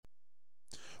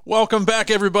Welcome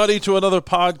back, everybody, to another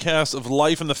podcast of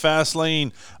Life in the Fast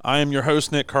Lane. I am your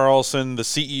host, Nick Carlson, the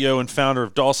CEO and founder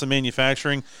of Dawson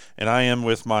Manufacturing, and I am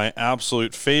with my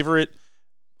absolute favorite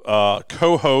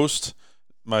co-host,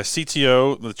 my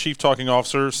CTO, the Chief Talking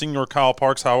Officer, Senior Kyle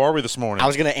Parks. How are we this morning? I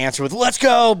was going to answer with, let's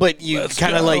go, but you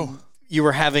kind of like, you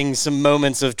were having some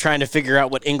moments of trying to figure out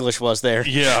what English was there.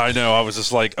 Yeah, I know. I was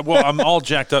just like, well, I'm all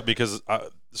jacked up because,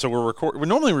 so we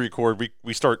normally record,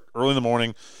 we start early in the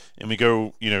morning, and we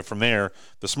go, from there.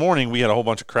 This morning we had a whole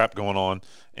bunch of crap going on,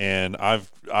 and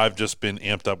I've just been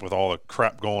amped up with all the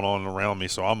crap going on around me.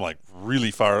 So I'm like really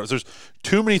fired up. There's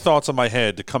too many thoughts in my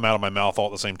head to come out of my mouth all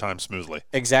at the same time smoothly.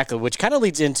 Exactly, which kind of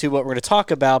leads into what we're going to talk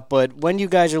about. But when you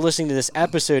guys are listening to this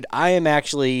episode, I am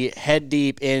actually head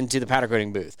deep into the powder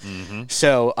coating booth. Mm-hmm.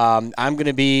 So I'm going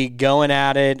to be going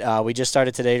at it. We just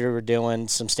started today. We were doing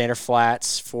some standard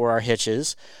flats for our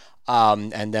hitches.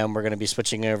 And then we're going to be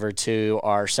switching over to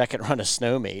our second run of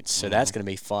Snowmates, so that's going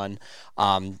to be fun.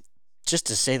 Just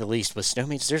to say the least, with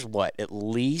Snowmates, there's at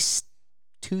least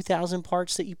 2,000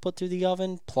 parts that you put through the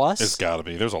oven plus. It's got to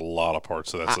be. There's a lot of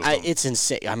parts to that system. It's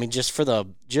insane. I mean, just for the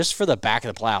back of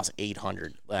the plow, it's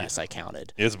 800 last I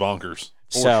counted. It's bonkers.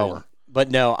 For sure.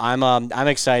 But no, I'm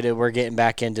excited. We're getting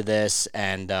back into this,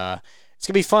 and it's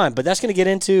gonna be fun. But that's gonna get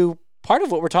into. Part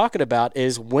of what we're talking about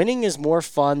is winning is more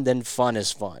fun than fun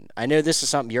is fun. I know this is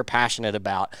something you're passionate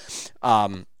about.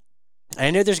 I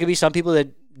know there's going to be some people that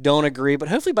don't agree, but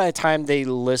hopefully by the time they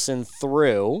listen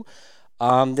through,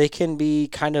 they can be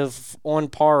kind of on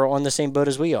par or on the same boat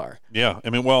as we are. Yeah.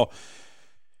 I mean, well,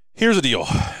 here's the deal.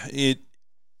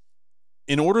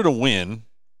 In order to win,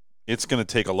 it's going to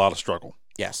take a lot of struggle.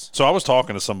 Yes. So I was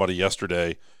talking to somebody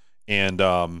yesterday,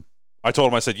 and I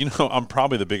told him, I said, I'm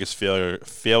probably the biggest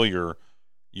failure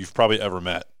you've probably ever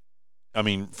met. I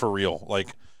mean, for real. Like,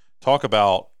 talk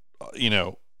about,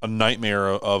 a nightmare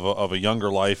of a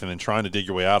younger life and then trying to dig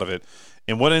your way out of it.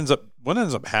 And what ends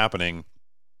up happening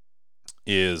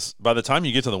is by the time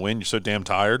you get to the win, you're so damn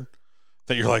tired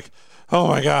that you're like, oh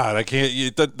my God, I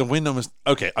can't. The win almost.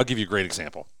 Okay, I'll give you a great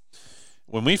example.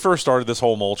 When we first started this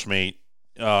whole Mulchmate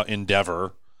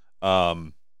endeavor,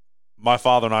 my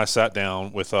father and I sat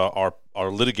down with our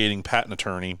litigating patent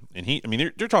attorney, and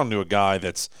you're talking to a guy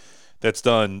that's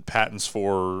done patents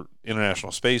for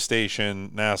International Space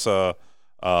Station, NASA,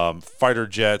 fighter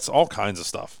jets, all kinds of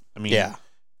stuff. I mean, yeah.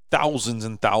 Thousands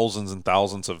and thousands and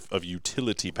thousands of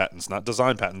utility patents, not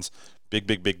design patents.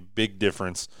 Big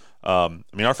difference.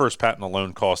 Our first patent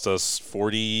alone cost us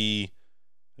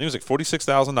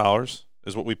 $46,000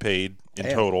 is what we paid in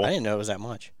total. I didn't know it was that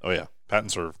much. Oh yeah,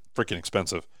 patents are freaking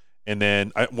expensive. And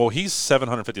then, he's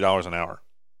 $750 an hour.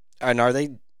 And are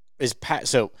they?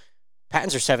 So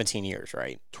patents are 17 years,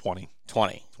 right? 20.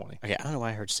 Okay, I don't know why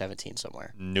I heard 17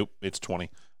 somewhere. Nope, it's 20.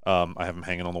 I have them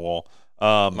hanging on the wall.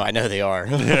 I know they are.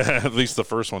 At least the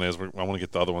first one is. I want to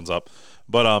get the other ones up.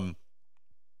 But,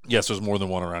 yes, there's more than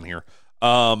one around here.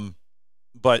 But,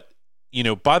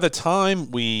 by the time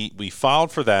we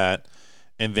filed for that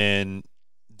and then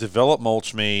developed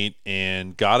Mulchmate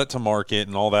and got it to market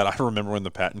and all that, I remember when the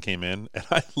patent came in, and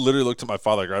I literally looked at my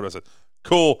father, I grabbed it, I said,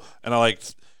 cool, and I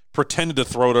pretended to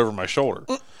throw it over my shoulder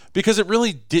because it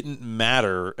really didn't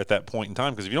matter at that point in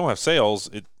time, because if you don't have sales,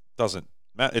 it doesn't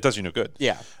matter. It does you no good.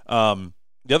 Yeah.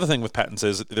 The other thing with patents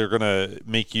is they're going to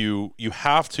make you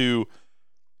have to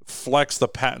flex the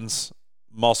patent's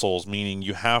muscles, meaning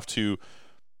you have to,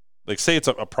 say it's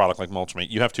a product like Mulchmate,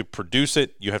 you have to produce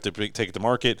it, you have to take it to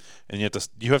market, and you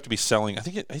have to be selling. I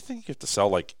think you have to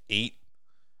sell 8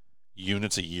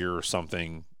 units a year or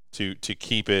something to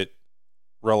keep it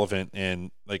relevant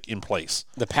and in place.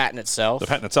 The patent itself,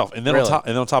 and then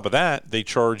on top of that, they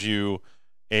charge you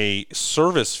a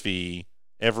service fee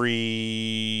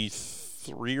every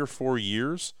 3 or 4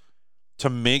 years to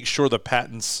make sure the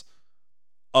patent's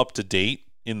up to date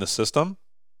in the system,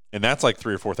 and that's like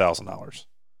 $3,000 or $4,000.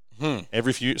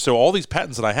 Every few, so all these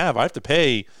patents that I have to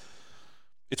pay.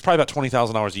 It's probably about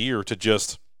 $20,000 a year to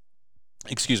just,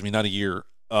 not a year.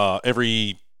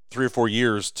 Every 3 or 4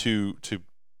 years to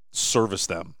service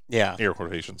them. Yeah, air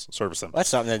quotations, service them. That's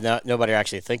something that nobody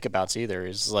actually think about either.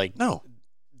 Is no,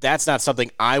 that's not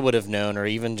something I would have known, or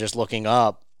even just looking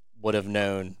up would have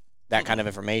known that kind of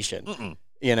information.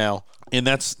 And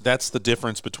that's the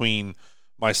difference between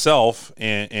myself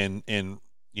and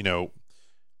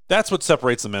that's what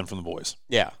separates the men from the boys.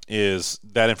 Yeah. Is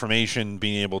that information,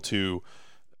 being able to,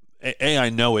 A, I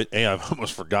know it, A, I've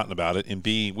almost forgotten about it, and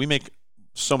B, we make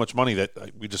so much money that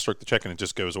we just start the check and it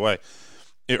just goes away.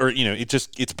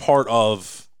 It's part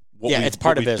of what it's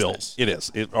part of built. business. It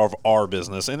is of our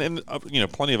business. And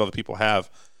plenty of other people have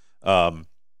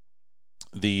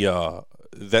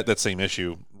that same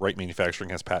issue Right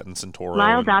Manufacturing has patents in Toro.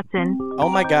 Lyle Dotson. Oh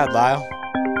my God, Lyle.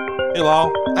 Hey,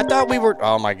 Lyle. I thought we were.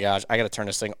 Oh my gosh, I got to turn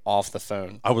this thing off the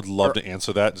phone. I would love to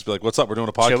answer that. Just be like, "What's up? We're doing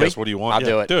a Should we? podcast. What do you want?" I'll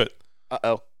do it. Do it.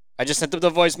 Uh-oh. I just sent them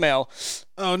the voicemail.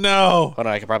 Oh no! Hold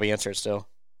on, I can probably answer it still.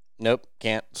 Nope,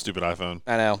 can't. Stupid iPhone.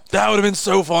 I know. That would have been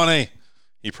so funny.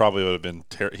 He probably would have been.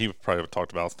 He would probably have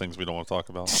talked about things we don't want to talk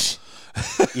about.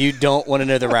 You don't want to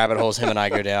know the rabbit holes him and I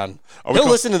go down. Are we He'll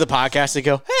call- listen to the podcast and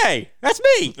go, "Hey, that's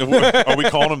me." Are we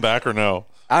calling him back or no?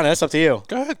 I don't know. It's up to you.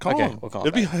 Go ahead, call Okay, him. we'll call him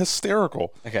It'd be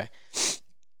hysterical. Okay.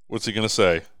 What's he gonna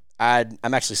say? I'm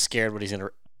actually scared what he's gonna.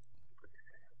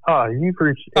 You've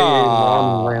reached AA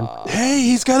Mom and Lamb. Hey,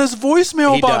 he's got his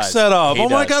voicemail He box does. set up. He Oh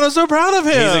my does. God, I'm so proud of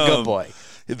him. He's a good boy.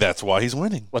 That's why he's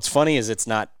winning. What's funny is it's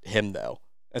not him though.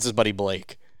 That's his buddy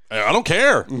Blake. I don't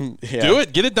care. Yeah. Do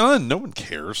it. Get it done. No one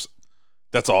cares.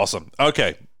 That's awesome.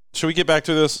 Okay. Should we get back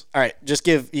to this? All right, you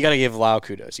got to give Lyle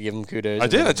kudos. You give him kudos. I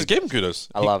did. I just gave him kudos.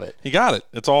 I love it. He got it.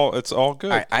 It's all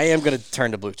good. All right, I am going to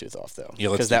turn the Bluetooth off though. Yeah,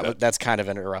 let's because do that. that's kind of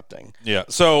interrupting. Yeah.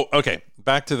 So, okay.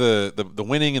 Back to the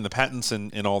winning and the patents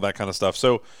and all that kind of stuff.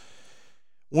 So,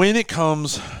 when it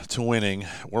comes to winning,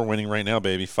 we're winning right now,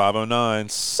 baby. 509.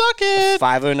 Suck it.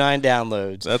 509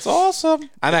 downloads. That's awesome.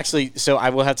 I'm actually I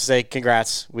will have to say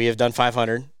congrats. We have done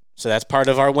 500, so that's part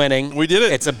of our winning. We did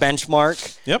it. It's a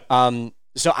benchmark. Yep.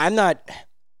 So I'm not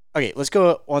okay. Let's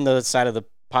go on the side of the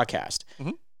podcast.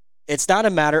 Mhm. It's not a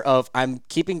matter of I'm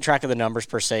keeping track of the numbers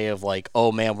per se of like,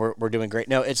 oh man, we're doing great.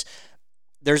 No,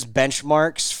 there's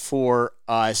benchmarks for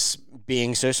us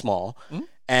being so small, Mhm.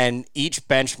 and each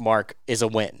benchmark is a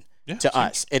win. Yeah, To it's huge.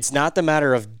 us, it's not the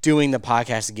matter of doing the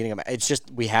podcast and getting them. It's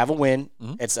just we have a win.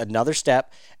 Mhm. It's another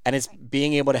step, and it's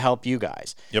being able to help you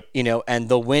guys. Yep. And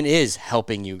the win is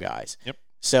helping you guys. Yep.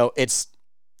 So it's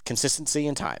consistency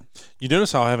and time. You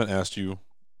notice how I haven't asked you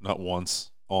not once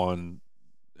on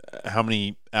how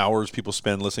many hours people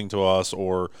spend listening to us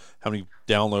or how many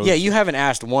downloads. Yeah, you haven't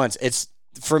asked once. It's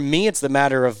for me, it's the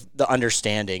matter of the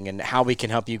understanding and how we can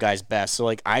help you guys best. So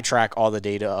like I track all the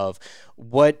data of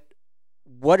what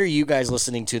are you guys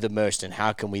listening to the most and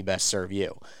how can we best serve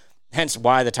you? Hence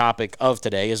why the topic of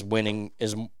today is winning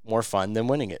is more fun than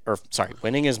winning it. Or sorry,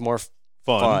 winning is more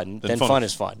fun than fun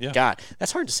is fun. Yeah. God,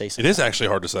 that's hard to say It sometimes. is actually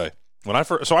hard to say. When I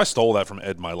stole that from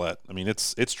Ed Milet. I mean,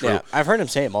 it's true. Yeah, I've heard him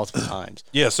say it multiple times.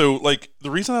 Yeah, so like the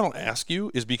reason I don't ask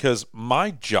you is because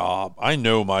I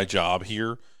know my job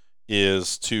here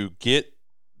is to get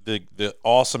the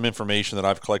awesome information that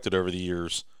I've collected over the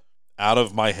years out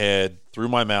of my head, through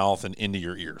my mouth, and into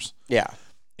your ears. Yeah.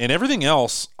 And everything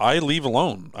else I leave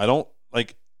alone. I don't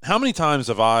like how many times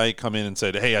have I come in and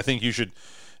said, "Hey, I think you should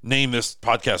name this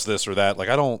podcast this or that." Like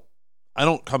I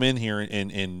don't come in here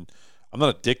and I'm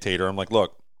not a dictator. I'm like,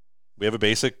 look, we have a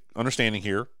basic understanding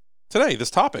here. Today, this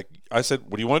topic, I said,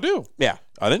 what do you want to do? Yeah.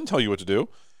 I didn't tell you what to do.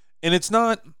 And it's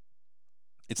not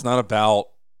about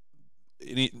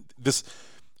this.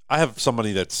 I have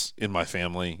somebody that's in my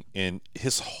family, and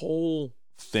his whole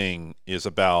thing is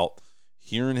about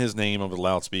hearing his name over the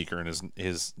loudspeaker and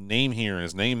his name here and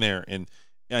his name there. And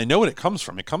I know what it comes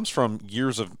from. It comes from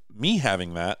years of me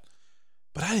having that,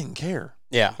 but I didn't care.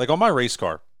 Yeah. Like on my race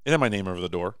car, it had my name over the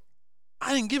door.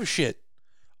 I didn't give a shit.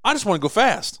 I just want to go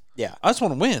fast. Yeah. I just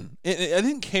want to win. I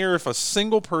didn't care if a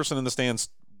single person in the stands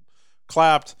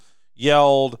clapped,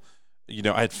 yelled.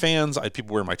 I had fans. I had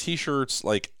people wearing my T-shirts.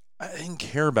 Like, I didn't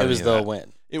care about It was any of the that.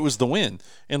 win. It was the win.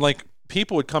 And, like,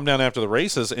 people would come down after the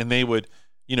races, and they would,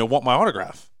 want my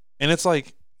autograph. And it's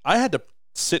like, I had to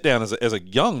sit down as a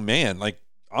young man, like,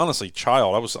 honestly,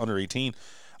 child. I was under 18.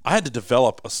 I had to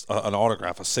develop an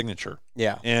autograph, a signature.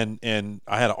 Yeah. And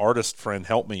I had an artist friend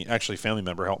help me, actually family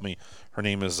member help me. Her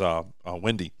name is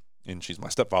Wendy, and she's my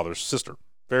stepfather's sister.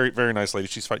 Very, very nice lady.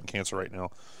 She's fighting cancer right now.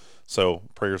 So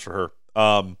prayers for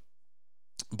her.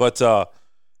 But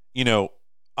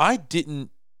I didn't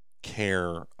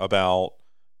care about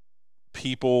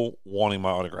people wanting my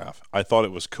autograph. I thought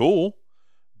it was cool,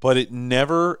 but it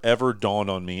never, ever dawned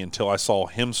on me until I saw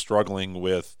him struggling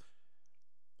with,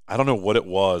 I don't know what it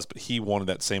was, but he wanted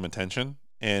that same attention.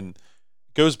 And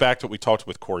it goes back to what we talked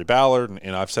with Corey Ballard,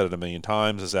 and I've said it a million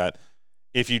times, is that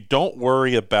if you don't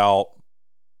worry about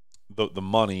the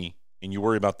money and you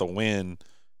worry about the win,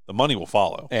 the money will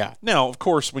follow. Yeah. Now, of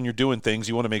course, when you're doing things,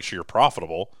 you want to make sure you're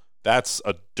profitable. That's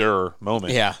a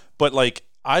moment. Yeah. But, like,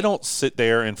 I don't sit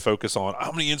there and focus on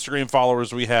how many Instagram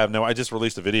followers we have. No, I just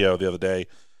released a video the other day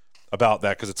about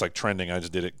that because it's like trending. I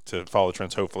just did it to follow the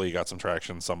trends. Hopefully you got some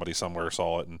traction. Somebody somewhere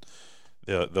saw it and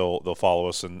they'll follow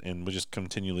us and we just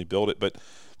continually build it. But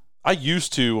I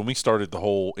used to, when we started the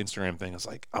whole Instagram thing, it's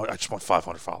like, I just want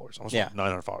 500 followers. I just want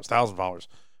 900 followers, 1,000 followers,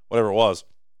 whatever it was.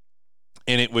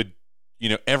 And it would,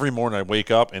 every morning I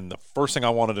wake up and the first thing I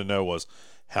wanted to know was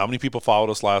how many people followed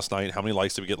us last night, how many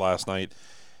likes did we get last night.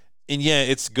 And yeah,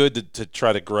 it's good to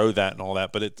try to grow that and all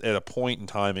that, but at a point in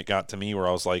time it got to me where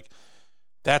I was like,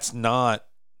 that's not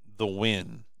the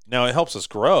win. Now it helps us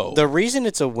grow. The reason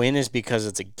it's a win is because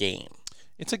it's a game.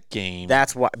 It's a game.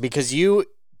 That's why, because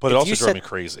but it also drove me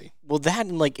crazy. Well, that,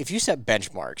 and like, if you set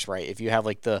benchmarks, right? If you have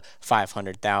like the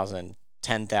 500,000,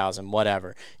 10,000,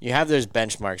 whatever, you have those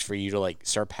benchmarks for you to like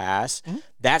surpass. Mm-hmm.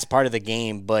 That's part of the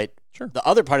game. But the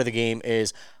other part of the game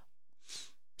is,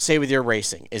 say with your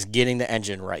racing, is getting the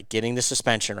engine right, getting the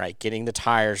suspension right, getting the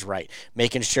tires right,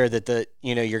 making sure that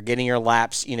you're getting your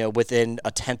laps, within a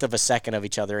tenth of a second of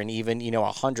each other, and even,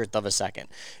 a hundredth of a second.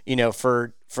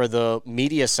 For the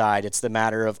media side, it's the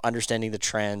matter of understanding the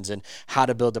trends and how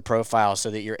to build the profile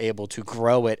so that you're able to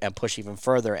grow it and push even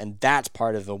further. And that's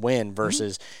part of the win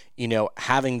versus,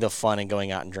 having the fun and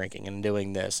going out and drinking and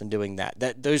doing this and doing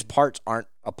that. Those parts aren't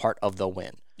a part of the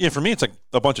win. Yeah, for me, it's like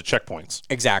a bunch of checkpoints.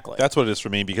 Exactly. That's what it is for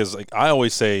me, because like I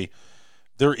always say,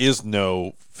 there is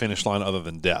no finish line other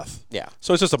than death. Yeah.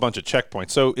 So it's just a bunch of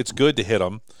checkpoints. So it's good to hit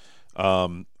them.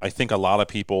 I think a lot of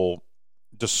people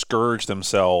discourage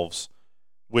themselves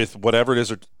with whatever it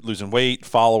is, or losing weight,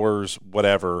 followers,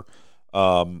 whatever.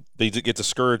 They get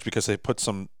discouraged because they put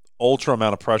some ultra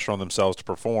amount of pressure on themselves to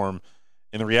perform.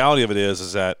 And the reality of it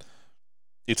is that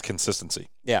it's consistency.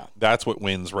 Yeah, that's what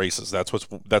wins races. That's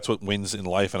what wins in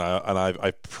life. And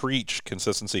I preach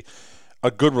consistency.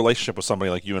 A good relationship with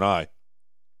somebody like you and I,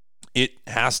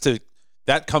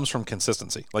 that comes from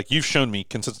consistency. Like you've shown me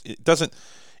it doesn't,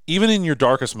 even in your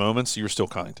darkest moments, you're still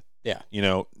kind. Yeah.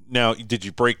 Now did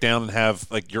you break down and have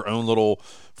like your own little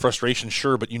frustration?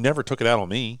 Sure, but you never took it out on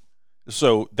me.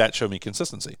 So that showed me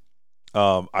consistency.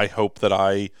 I hope that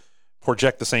I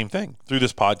project the same thing through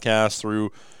this podcast,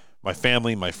 through my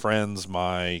family, my friends,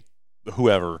 my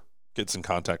whoever gets in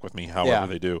contact with me, however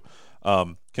they do.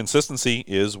 Consistency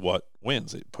is what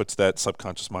wins. It puts that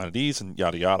subconscious mind at ease and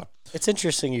yada, yada. It's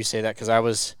interesting you say that, because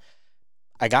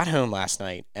I got home last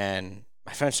night and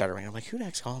my phone started ringing. I'm like, who the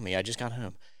heck's calling me? I just got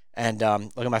home. And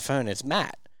look at my phone. It's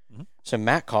Matt. Mm-hmm. So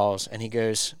Matt calls and he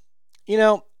goes, I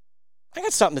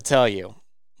got something to tell you.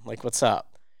 I'm like, what's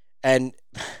up? And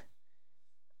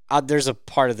there's a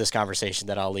part of this conversation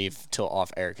that I'll leave till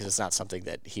off air because it's not something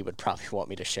that he would probably want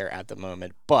me to share at the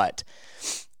moment. But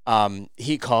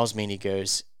he calls me and he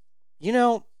goes, you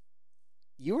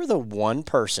are the one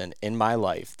person in my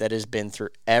life that has been through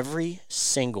every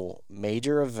single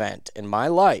major event in my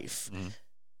life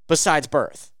besides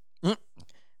birth. Mm.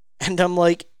 And I'm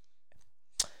like,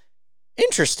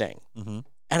 interesting. Mm-hmm.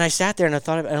 And I sat there and I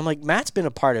thought of it, and I'm like, Matt's been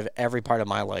a part of every part of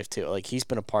my life too. Like he's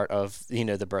been a part of,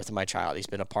 the birth of my child. He's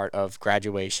been a part of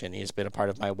graduation. He's been a part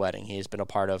of my wedding. He has been a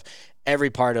part of every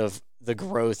part of the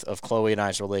growth of Chloe and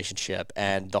I's relationship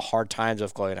and the hard times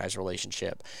of Chloe and I's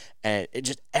relationship. And it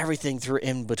just everything through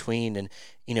in between and,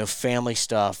 family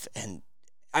stuff. And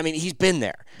I mean, he's been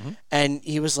there. Mm-hmm. And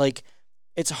he was like,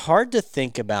 it's hard to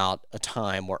think about a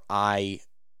time where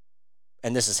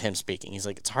and this is him speaking. He's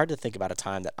like, it's hard to think about a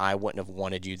time that I wouldn't have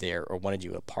wanted you there or wanted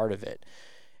you a part of it.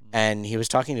 Mm-hmm. And he was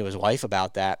talking to his wife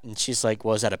about that. And she's like,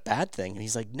 well, is that a bad thing? And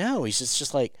he's like, no, he's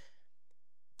just like,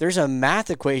 there's a math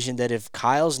equation that if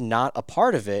Kyle's not a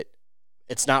part of it,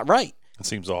 it's not right. It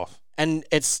seems off. And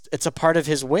it's a part of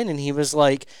his win. And he was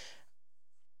like,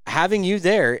 having you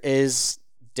there is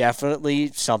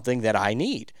definitely something that I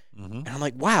need. Mm-hmm. And I'm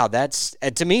like, wow,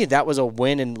 to me, that was a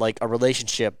win in like a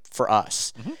relationship for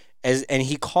us. Mm-hmm. And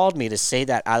he called me to say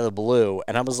that out of the blue,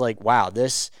 and I was like, wow,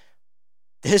 this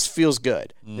feels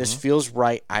good. Mm-hmm. This feels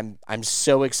right. I'm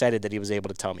so excited that he was able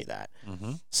to tell me that.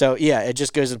 Mm-hmm. So yeah, it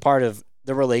just goes to part of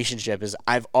the relationship is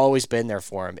I've always been there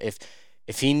for him.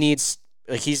 If he needs,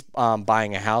 like he's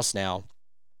buying a house now,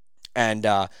 and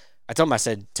I told him, I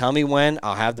said, tell me when,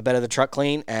 I'll have the bed of the truck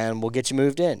clean and we'll get you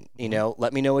moved in.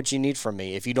 Let me know what you need from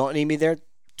me. If you don't need me there,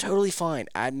 totally fine.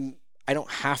 I don't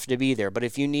have to be there, but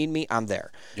if you need me, I'm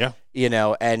there. Yeah.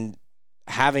 And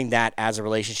having that as a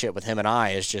relationship with him and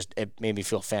I it made me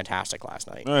feel fantastic last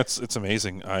night. No, it's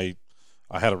amazing. I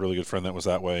had a really good friend that was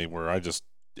that way, where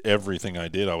everything I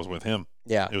did, I was with him.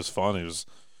 Yeah. It was fun.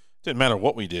 Didn't matter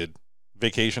what we did.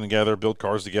 Vacation together, build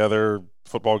cars together,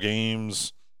 football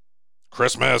games,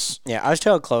 Christmas. Yeah. I was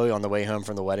telling Chloe on the way home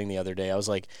from the wedding the other day, I was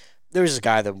like, there was this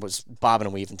guy that was bobbing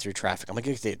and weaving through traffic. I'm like,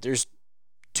 there's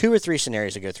 2 or 3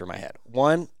 scenarios that go through my head.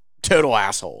 one, total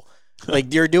asshole.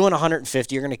 Like, you're doing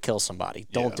 150, you're going to kill somebody.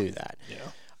 Don't do that.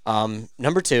 Yeah.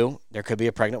 Number 2, there could be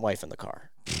a pregnant wife in the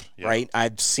car. Yeah. Right?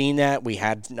 I've seen that. We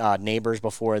had neighbors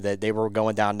before that they were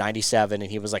going down 97, and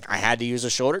he was like, I had to use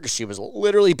a shoulder because she was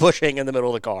literally pushing in the middle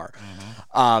of the car.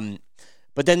 Mm-hmm.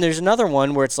 But then there's another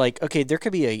one where it's like, okay, there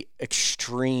could be a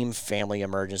extreme family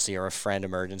emergency or a friend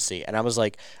emergency. And I was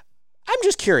like, I'm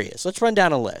just curious. Let's run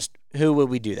down a list. Who would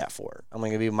we do that for? I'm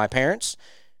going to be my parents,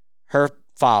 her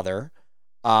father,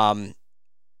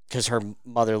 because her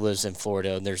mother lives in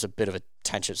Florida, and there's a bit of a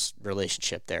tense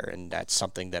relationship there, and that's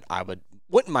something that I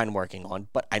wouldn't mind working on,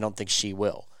 but I don't think she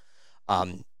will.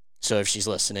 So if she's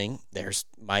listening, there's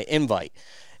my invite.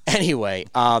 Anyway,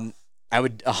 I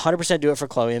would 100% do it for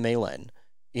Chloe and Maylin,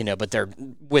 but they're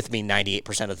with me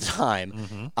 98% of the time.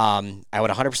 Mm-hmm. I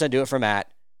would 100% do it for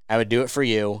Matt. I would do it for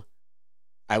you.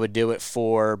 I would do it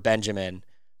for Benjamin.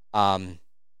 And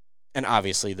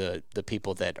obviously the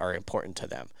people that are important to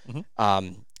them.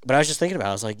 Mm-hmm. But I was just thinking about it.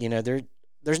 I was like,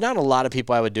 there's not a lot of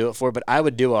people I would do it for, but I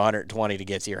would do 120 to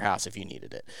get to your house if you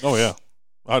needed it. Oh, yeah.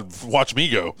 I'd watch me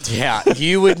go. Yeah,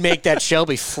 you would make that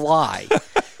Shelby fly.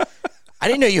 I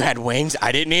didn't know you had wings.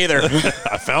 I didn't either.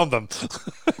 I found them.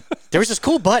 There was this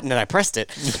cool button, and I pressed it.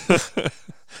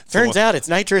 Turns out it's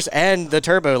nitrous, and the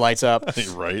turbo lights up.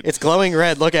 Right. It's glowing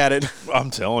red. Look at it.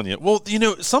 I'm telling you. Well,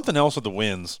 something else with the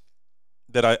wins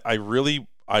that I really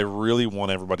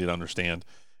want everybody to understand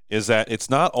is that it's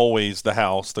not always the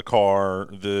house, the car,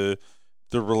 the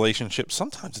relationship.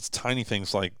 Sometimes it's tiny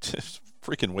things like just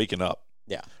freaking waking up.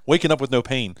 Yeah. Waking up with no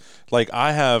pain. Like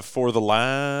I have for the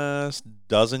last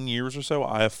dozen years or so,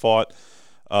 I have fought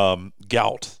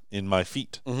gout in my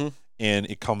feet. Mm-hmm. And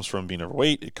it comes from being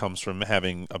overweight. It comes from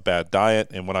having a bad diet.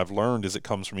 And what I've learned is it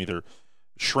comes from either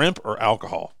shrimp or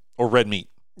alcohol or red meat.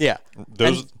 Yeah. And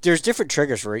there's different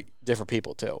triggers for different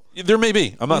people too. There may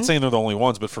be. I'm not saying they're the only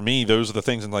ones, but for me, those are the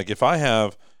things. And like if I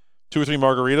have 2 or 3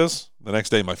 margaritas, the next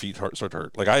day my feet start to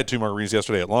hurt. Like I had 2 margaritas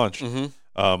yesterday at lunch. Mm-hmm.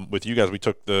 With you guys, we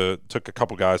took a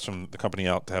couple guys from the company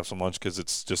out to have some lunch because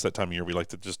it's just that time of year we like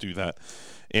to just do that.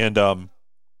 And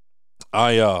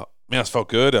I felt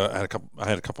good. I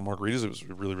had a couple margaritas. It was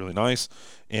really, really nice.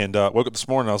 And woke up this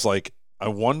morning. I was like, I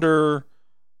wonder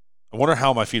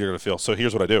how my feet are going to feel. So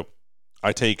here's what I do.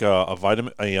 I take a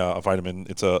vitamin.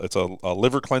 It's a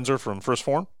liver cleanser from First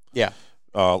Form. Yeah.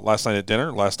 Last night at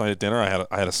dinner, I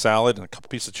had a salad and a couple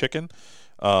pieces of chicken.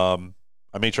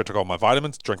 I made sure I took all my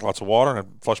vitamins, drank lots of water, and I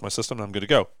flushed my system, and I'm good to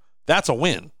go. That's a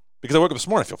win because I woke up this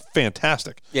morning. I feel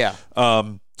fantastic. Yeah.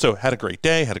 So had a great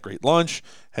day, had a great lunch,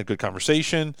 had good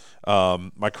conversation.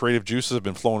 My creative juices have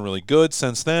been flowing really good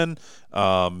since then.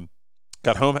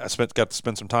 Got home, got to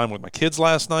spend some time with my kids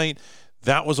last night.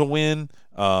 That was a win.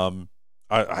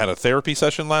 I had a therapy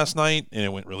session last night, and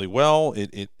it went really well.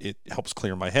 It helps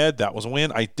clear my head. That was a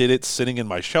win. I did it sitting in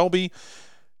my Shelby.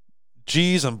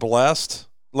 Geez, I'm blessed.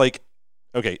 Like,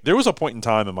 okay, there was a point in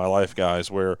time in my life,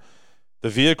 guys, where the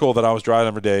vehicle that I was driving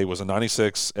every day was a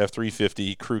 96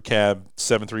 F350 crew cab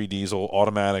 7.3 diesel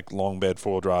automatic long bed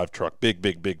 4-wheel drive truck.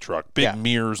 Big truck. Big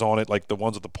mirrors on it, like the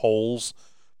ones with the poles.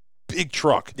 Big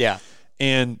truck. Yeah.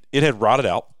 And it had rotted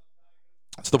out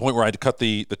to the point where I had to cut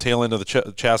the tail end of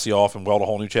the chassis off and weld a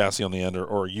whole new chassis on the end,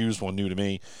 or a used one new to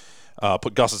me.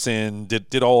 Put gussets in,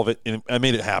 did all of it, and I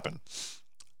made it happen.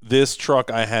 This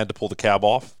truck, I had to pull the cab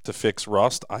off to fix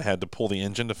rust. I had to pull the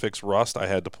engine to fix rust. I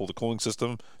had to pull the cooling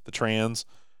system, the trans,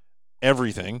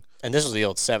 everything. And this was the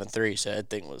old 7.3, so that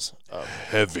thing was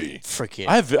heavy. Freaking.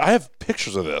 I have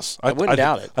pictures of this. I wouldn't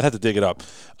doubt it. I'd have to dig it up.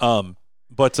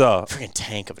 But freaking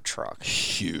tank of a truck.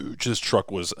 Huge. This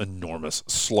truck was enormous,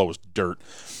 slow as dirt.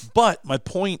 But my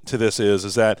point to this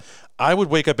is that I would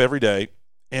wake up every day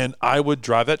and I would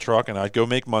drive that truck and I'd go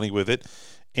make money with it,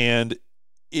 and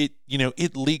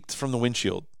it leaked from the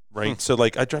windshield, right? So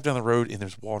like I drive down the road and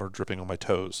there's water dripping on my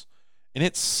toes, and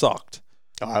it sucked.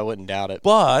 Oh, I wouldn't doubt it.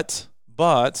 But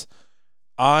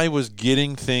I was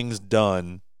getting things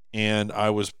done, and I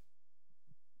was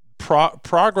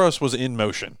progress was in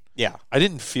motion. Yeah. I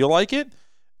didn't feel like it,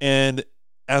 and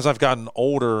as I've gotten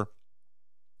older,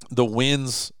 the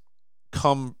wins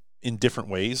come in different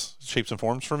ways, shapes and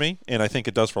forms for me, and I think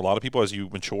it does for a lot of people as you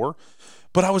mature.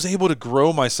 But I was able to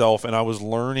grow myself, and I was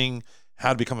learning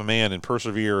how to become a man and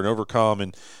persevere and overcome.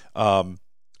 And then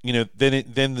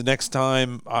the next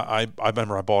time I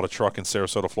remember I bought a truck in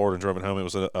Sarasota, Florida, and drove it home. It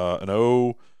was an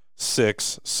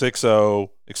 06 6.0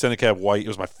 extended cab white. It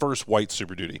was my first white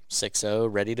Super Duty. 6.0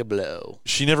 ready to blow.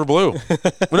 She never blew.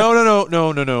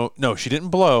 No. She didn't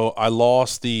blow. I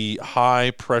lost the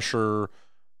high pressure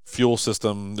fuel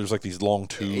system. There's like these long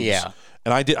tubes. Yeah.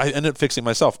 And I ended up fixing it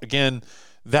myself. Again,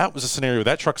 that was a scenario.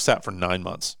 That truck sat for 9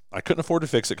 months. I couldn't afford to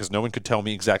fix it because no one could tell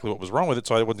me exactly what was wrong with it,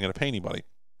 so I wasn't going to pay anybody.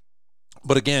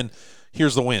 But again,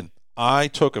 here's the win. I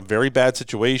took a very bad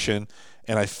situation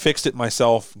and I fixed it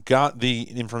myself, got the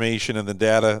information and the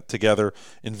data together,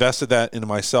 invested that into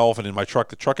myself and in my truck.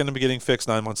 The truck ended up getting fixed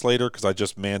 9 months later because I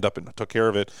just manned up and took care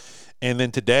of it. And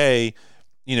then today,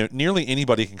 nearly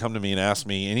anybody can come to me and ask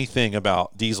me anything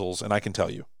about diesels, and I can tell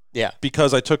you. Yeah.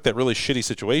 Because I took that really shitty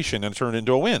situation and turned it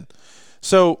into a win.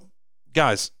 So,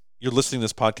 guys, you're listening to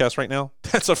this podcast right now.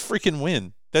 That's a freaking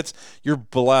win. You're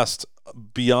blessed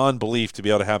beyond belief to be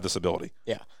able to have this ability.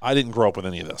 Yeah. I didn't grow up with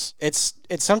any of this. It's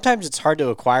sometimes it's hard to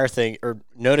acquire things or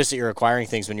notice that you're acquiring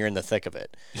things when you're in the thick of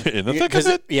it. In the thick of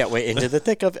it? Yeah, wait, into the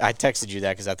thick of it. I texted you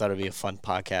that because I thought it'd be a fun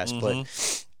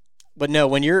podcast, but no,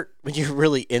 when you're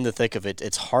really in the thick of it,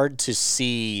 it's hard to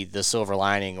see the silver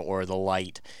lining or the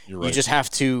light. You're right. You just have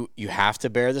to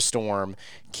bear the storm,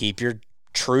 keep your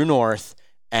true north,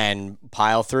 and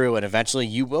pile through, and eventually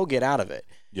you will get out of it.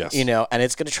 Yes. And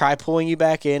it's going to try pulling you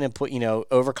back in and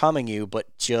overcoming you, but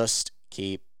just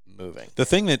keep moving. The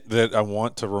thing that I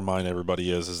want to remind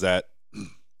everybody is that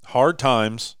hard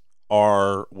times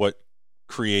are what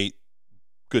create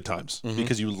good times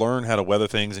because you learn how to weather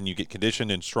things and you get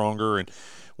conditioned and stronger. And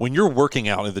when you're working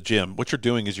out in the gym, what you're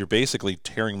doing is you're basically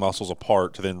tearing muscles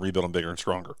apart to then rebuild them bigger and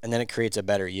stronger. And then it creates a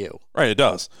better you. Right, it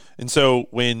does. And so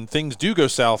when things do go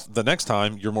south the next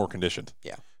time, you're more conditioned.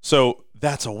 Yeah. So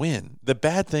that's a win. The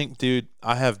bad thing, dude,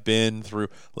 I have been through.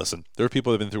 Listen, there are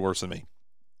people that have been through worse than me.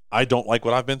 I don't like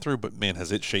what I've been through, but man,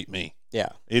 has it shaped me. Yeah.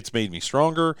 It's made me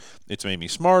stronger. It's made me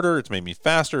smarter. It's made me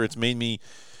faster. It's made me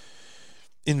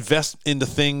invest into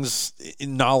things,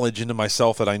 in knowledge into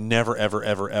myself that I never, ever,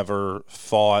 ever, ever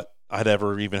thought I'd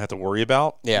ever even have to worry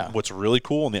about. Yeah. What's really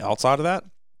cool on the outside of that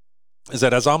is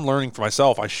that as I'm learning for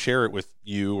myself, I share it with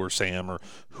you or Sam or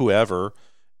whoever.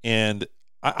 And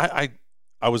I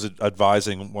was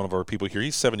advising one of our people here.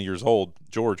 He's 70 years old,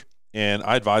 George, and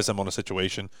I advised him on a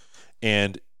situation,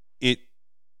 and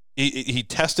he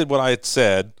tested what I had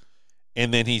said,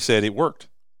 and then he said it worked.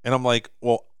 And I'm like,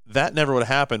 well, that never would have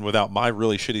happened without my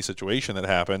really shitty situation that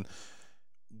happened.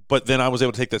 But then I was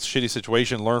able to take that shitty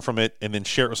situation, learn from it, and then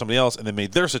share it with somebody else, and then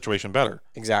made their situation better.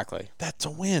 Exactly. That's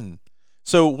a win.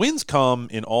 So wins come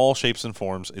in all shapes and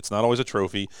forms. It's not always a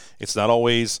trophy. It's not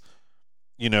always,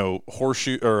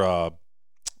 horseshoe or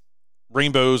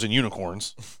rainbows and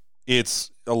unicorns.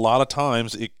 It's a lot of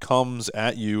times it comes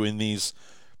at you in these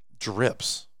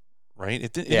drips, right?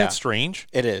 Isn't it strange?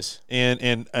 It is.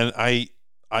 And I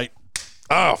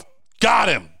got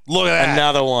him. Look at that.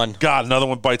 Another one. God, another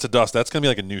one bites of dust. That's going to be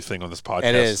like a new thing on this podcast.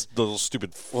 It is. The little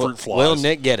stupid fruit flies. Will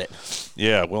Nick get it?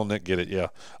 Yeah, will Nick get it? Yeah.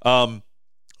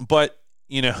 But,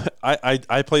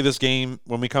 I play this game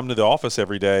when we come to the office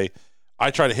every day.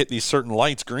 I try to hit these certain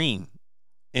lights green.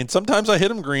 And sometimes I hit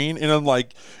them green, and I'm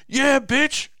like, yeah,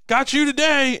 bitch, got you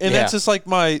today. And that's just like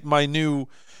my new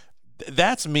 –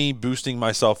 that's me boosting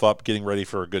myself up, getting ready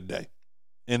for a good day.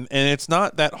 And it's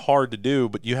not that hard to do,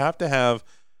 but you have to have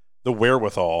the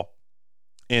wherewithal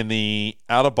and the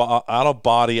out of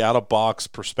body, out of box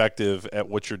perspective at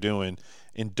what you're doing,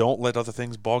 and don't let other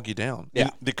things bog you down.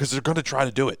 Yeah, because they're going to try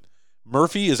to do it.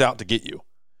 Murphy is out to get you,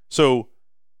 so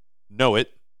know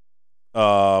it.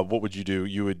 What would you do?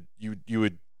 You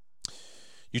would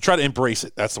try to embrace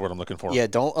it. That's the word I'm looking for. Yeah,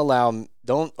 don't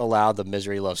allow the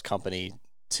misery loves company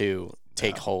to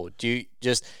take hold. You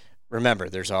just remember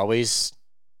there's always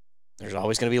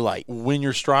going to be light. When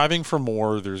you're striving for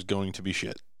more, there's going to be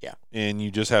shit. Yeah. And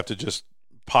you just have to just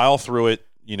pile through it,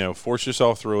 force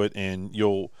yourself through it, and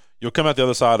you'll come out the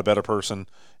other side a better person.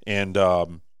 And I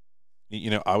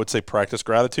would say practice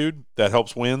gratitude. That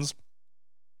helps wins.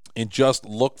 And just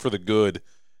look for the good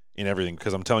in everything,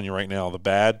 because I'm telling you right now, the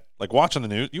bad, like watching the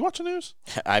news. You watch the news?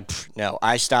 No,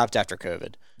 I stopped after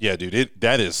COVID. Yeah, dude,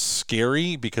 that is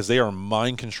scary because they are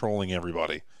mind controlling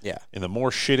everybody. Yeah. And the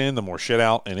more shit in, the more shit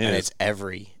out. And it's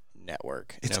every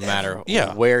network, no matter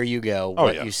yeah. where you go,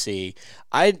 what you see.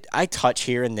 I touch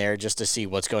here and there just to see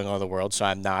what's going on in the world, so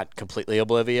I'm not completely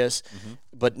oblivious. Mm-hmm.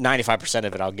 But 95%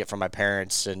 of it I'll get from my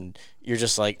parents, and you're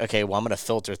just like, okay, well, I'm going to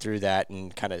filter through that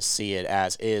and kind of see it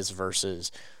as is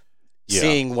versus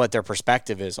seeing what their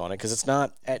perspective is on it, because it's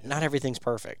not everything's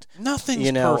perfect.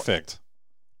 Nothing's perfect.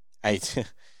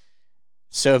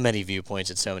 So many viewpoints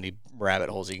and so many rabbit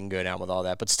holes you can go down with all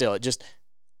that, but still,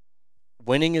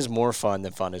 winning is more fun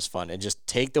than fun is fun, and just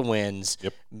take the wins.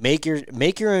 Yep. Make your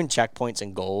own checkpoints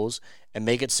and goals, and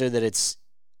make it so that it's,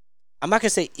 I'm not gonna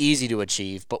say easy to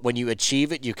achieve, but when you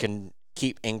achieve it, you can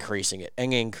keep increasing it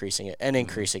and increasing it and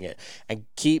increasing it, and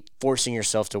keep forcing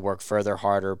yourself to work further,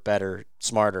 harder, better,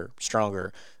 smarter,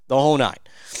 stronger, the whole nine.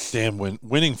 Damn,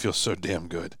 winning feels so damn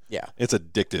good. Yeah. It's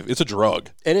addictive. It's a drug.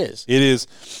 It is. It is.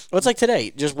 Well, it's like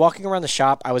today, just walking around the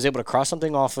shop, I was able to cross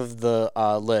something off of the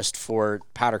list for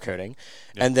powder coating,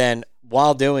 and then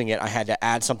while doing it, I had to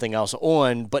add something else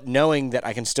on, but knowing that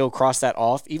I can still cross that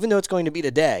off, even though it's going to be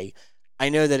today, I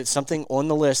know that it's something on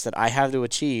the list that I have to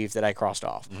achieve that I crossed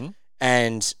off. Mm-hmm.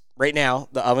 And right now,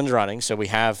 the oven's running, so we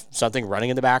have something running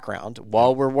in the background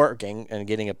while we're working and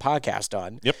getting a podcast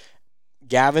done. Yep.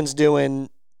 Gavin's doing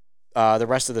the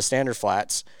rest of the standard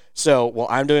flats. So while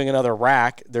I'm doing another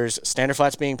rack, there's standard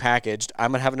flats being packaged.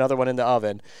 I'm going to have another one in the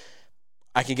oven.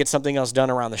 I can get something else done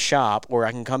around the shop, or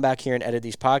I can come back here and edit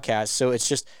these podcasts. So it's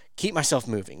just keep myself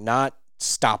moving, not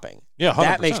stopping. Yeah, 100%.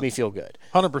 That makes me feel good.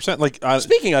 100%. Like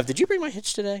Speaking of, did you bring my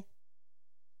hitch today?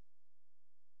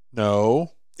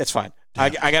 No. That's fine. I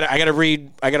gotta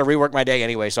rework my day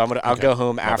anyway, so I'll go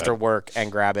home after work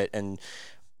and grab it and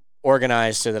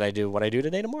organize so that I do what I do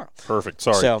today tomorrow. Perfect.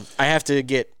 Sorry. So I have to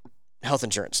get health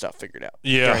insurance stuff figured out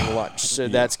during lunch. So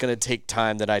that's going to take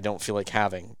time that I don't feel like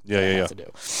having. I have to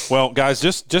do. Well, guys,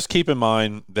 just keep in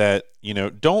mind that,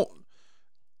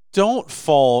 don't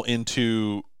fall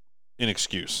into an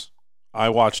excuse. I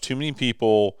watch too many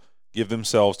people give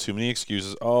themselves too many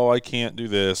excuses. Oh, I can't do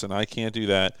this and I can't do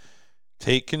that.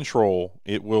 Take control.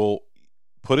 It will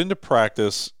put into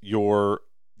practice your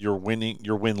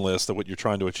win list of what you're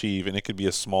trying to achieve, and it could be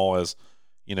as small as,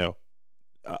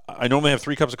 I normally have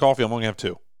 3 cups of coffee. I'm only going to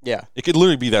have 2. Yeah. It could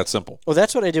literally be that simple. Well,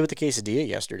 that's what I did with the quesadilla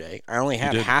yesterday. I only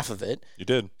had half of it. You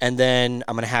did. And then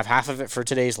I'm going to have half of it for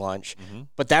today's lunch. Mm-hmm.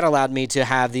 But that allowed me to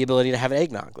have the ability to have an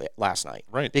eggnog last night.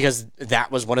 Right. Because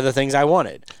that was one of the things I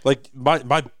wanted. Like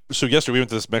so yesterday we went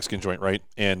to this Mexican joint, right?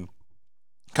 And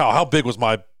Kyle, how big was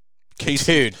my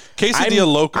quesadilla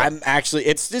loco?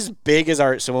 It's as big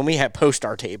as so when we post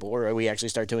our table or we actually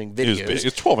start doing videos. It was big.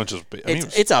 It's 12 inches big.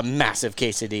 It's a massive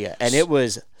quesadilla, and it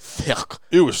was thick.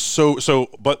 It was so,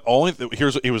 but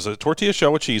it was a tortilla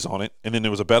shell with cheese on it, and then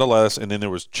there was a bed of lettuce, and then there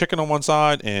was chicken on one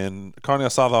side and carne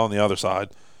asada on the other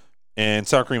side, and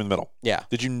sour cream in the middle. Yeah.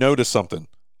 Did you notice something?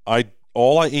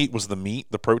 All I ate was the meat,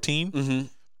 the protein, mm-hmm.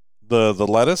 the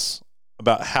lettuce,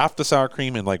 about half the sour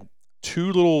cream, and like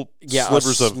 2 little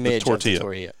slivers of the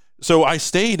tortilla. So I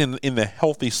stayed in the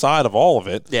healthy side of all of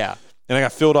it. Yeah. And I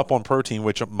got filled up on protein,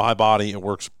 which my body it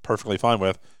works perfectly fine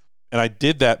with. And I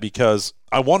did that because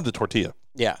I wanted the tortilla.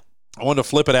 Yeah. I wanted to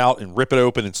flip it out and rip it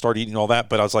open and start eating all that.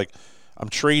 But I was like, I'm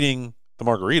trading the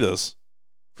margaritas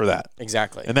for that.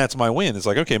 Exactly. And that's my win. It's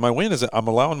like, okay, my win is that I'm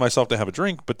allowing myself to have a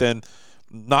drink, but then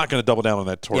not going to double down on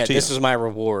that tortilla. Yeah, this is my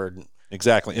reward.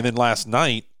 Exactly. And then last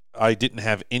night, I didn't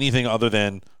have anything other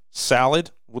than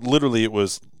salad. Literally, it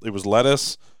was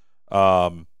lettuce.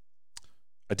 I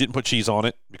didn't put cheese on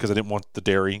it because I didn't want the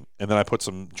dairy. And then I put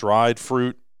some dried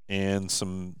fruit and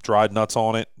some dried nuts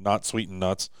on it, not sweetened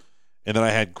nuts. And then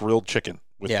I had grilled chicken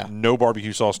with no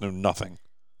barbecue sauce, no nothing.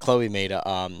 Chloe made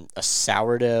a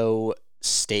sourdough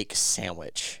steak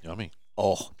sandwich. Yummy.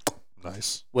 Oh,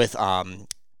 nice. With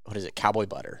what is it? Cowboy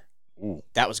butter. Ooh,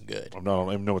 that was good. I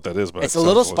don't even know what that is, but it's a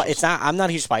little spicy. It's not. I'm not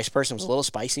a huge spice person. It was a little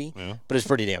spicy, but it's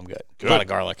pretty damn good. A lot of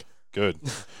garlic. Good.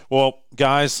 Well,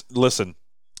 guys, listen.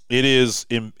 It is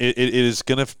going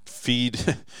to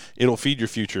feed. It'll feed your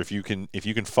future if you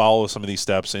can follow some of these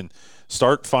steps and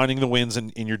start finding the wins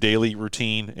in your daily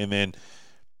routine, and then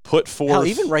put forth. Hell,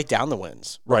 even write down the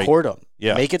wins. Record them.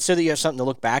 Yeah. Make it so that you have something to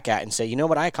look back at and say, you know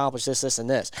what, I accomplished this, this, and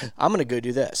this. I'm going to go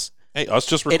do this. Hey, us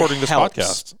just recording this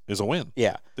podcast is a win.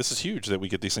 Yeah. This is huge that we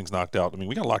get these things knocked out. I mean,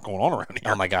 we got a lot going on around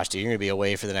here. Oh, my gosh, dude. You're going to be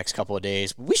away for the next couple of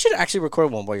days. We should actually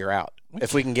record one while you're out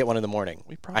if we can get one in the morning.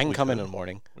 I can come in the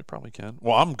morning. We probably can.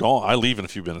 Well, I'm gone. I leave in a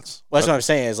few minutes. Well, that's what I'm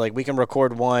saying is like we can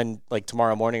record one like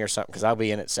tomorrow morning or something because I'll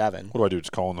be in at 7. What do I do?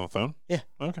 Just call on the phone? Yeah.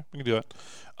 Okay, we can do that.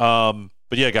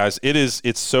 But yeah, guys,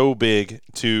 it's so big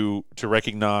to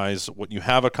recognize what you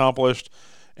have accomplished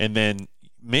and then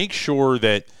make sure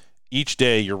that each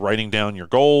day you're writing down your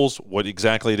goals, what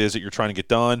exactly it is that you're trying to get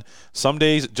done. Some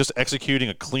days just executing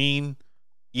a clean,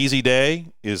 easy day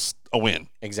is a win.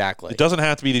 Exactly. It doesn't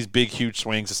have to be these big, huge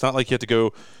swings. It's not like you have to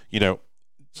go,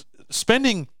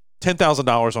 spending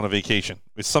 $10,000 on a vacation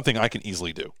is something I can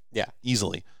easily do. Yeah.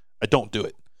 Easily. I don't do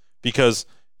it because,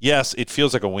 yes, it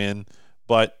feels like a win,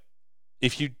 but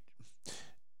if you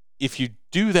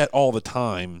do that all the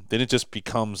time, then it just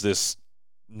becomes this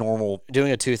normal.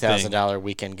 Doing a $2,000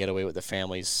 weekend getaway with the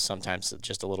families sometimes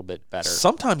just a little bit better.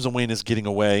 Sometimes a win is getting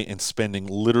away and spending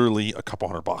literally a couple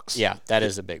 $100. Yeah, that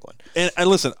is a big one. And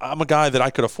listen, I'm a guy that I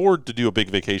could afford to do a big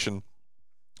vacation,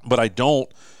 but I don't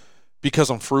because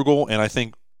I'm frugal, and I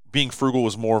think being frugal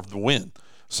is more of the win.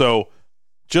 So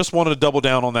just wanted to double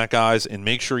down on that, guys, and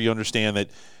make sure you understand that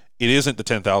it isn't the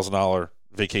 $10,000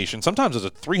 vacation. Sometimes it's a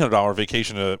 $300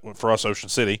 vacation for us, Ocean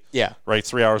City. Yeah. Right,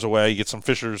 3 hours away. You get some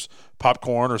Fisher's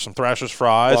popcorn or some Thrasher's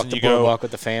fries, Walk and the you go boardwalk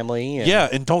with the family. And yeah,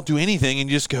 and don't do anything, and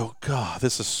you just go, God,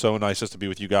 this is so nice just to be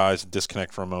with you guys and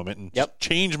disconnect for a moment and Yep.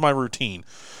 change my routine.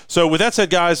 So with that said,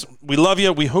 guys, we love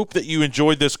you. We hope that you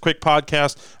enjoyed this quick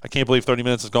podcast. I can't believe 30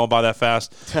 minutes has gone by that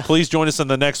fast. Please join us in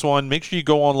the next one. Make sure you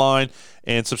go online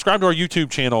and subscribe to our YouTube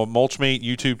channel, Mulchmate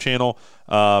YouTube channel.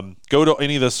 Go to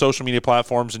any of the social media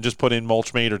platforms and just put in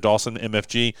Mulchmate or Dawson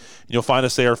MFG. And you'll find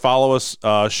us there. Follow us.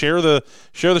 Share the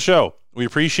show. We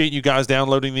appreciate you guys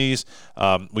downloading these.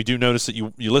 We do notice that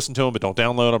you listen to them but don't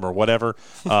download them or whatever.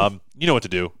 You know what to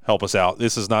do. Help us out.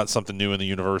 This is not something new in the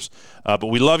universe. But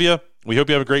we love you. We hope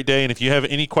you have a great day. And if you have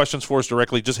any questions for us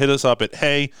directly, just hit us up at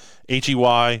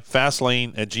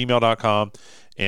fastlane@gmail.com.